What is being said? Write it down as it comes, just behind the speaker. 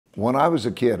When I was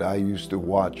a kid, I used to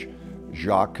watch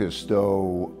Jacques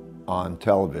Cousteau on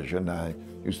television. I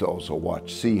used to also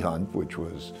watch Sea Hunt, which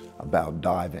was about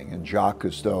diving. And Jacques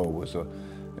Cousteau was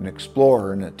an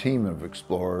explorer and a team of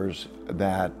explorers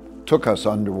that took us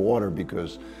underwater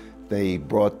because they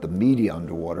brought the media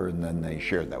underwater and then they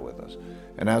shared that with us.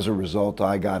 And as a result,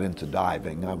 I got into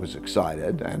diving. I was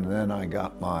excited. And then I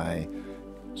got my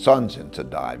sons into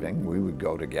diving. We would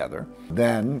go together.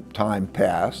 Then time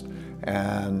passed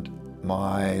and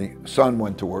my son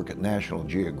went to work at National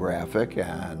Geographic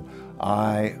and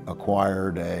I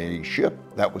acquired a ship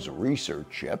that was a research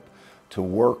ship to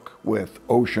work with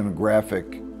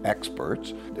oceanographic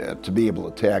experts to be able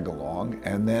to tag along.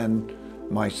 And then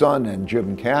my son and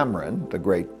Jim Cameron, the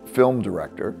great film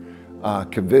director,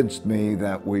 convinced me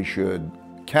that we should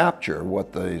capture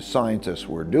what the scientists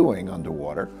were doing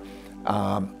underwater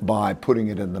by putting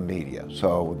it in the media.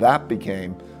 So that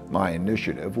became my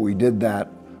initiative. We did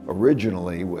that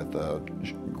originally with a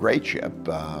great ship,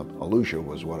 Alicia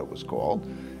was what it was called,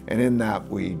 and in that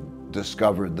we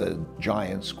discovered the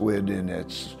giant squid in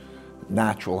its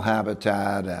natural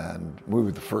habitat, and we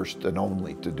were the first and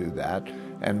only to do that,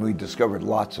 and we discovered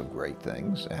lots of great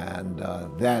things. And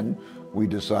then we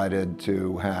decided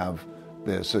to have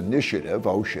this initiative,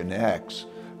 OceanX,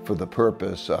 for the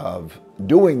purpose of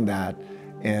doing that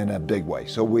in a big way.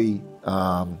 So we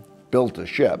built a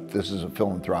ship. This is a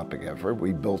philanthropic effort.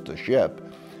 We built a ship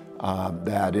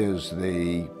that is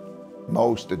the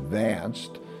most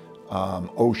advanced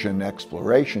ocean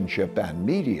exploration ship and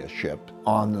media ship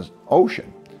on the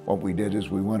ocean. What we did is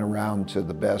we went around to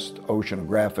the best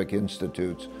oceanographic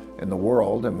institutes in the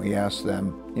world and we asked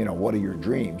them, what are your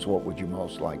dreams? What would you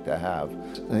most like to have?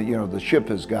 The ship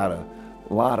has got a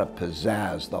lot of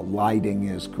pizzazz. The lighting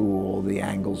is cool, the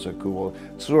angles are cool.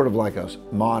 It's sort of like a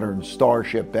modern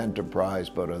Starship Enterprise,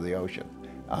 but of the ocean.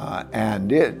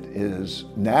 And it is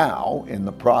now in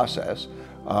the process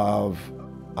of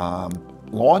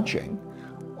launching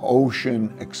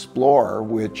Ocean Explorer,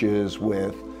 which is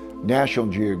with National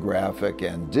Geographic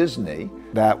and Disney,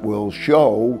 that will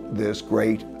show this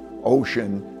great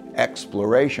ocean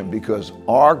exploration, because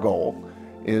our goal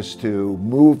is to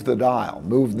move the dial,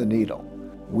 move the needle.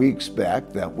 We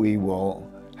expect that we will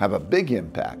have a big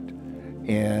impact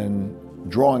in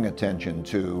drawing attention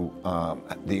to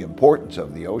the importance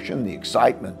of the ocean, the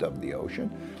excitement of the ocean,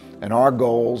 and our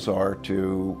goals are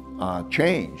to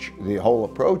change the whole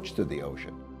approach to the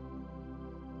ocean.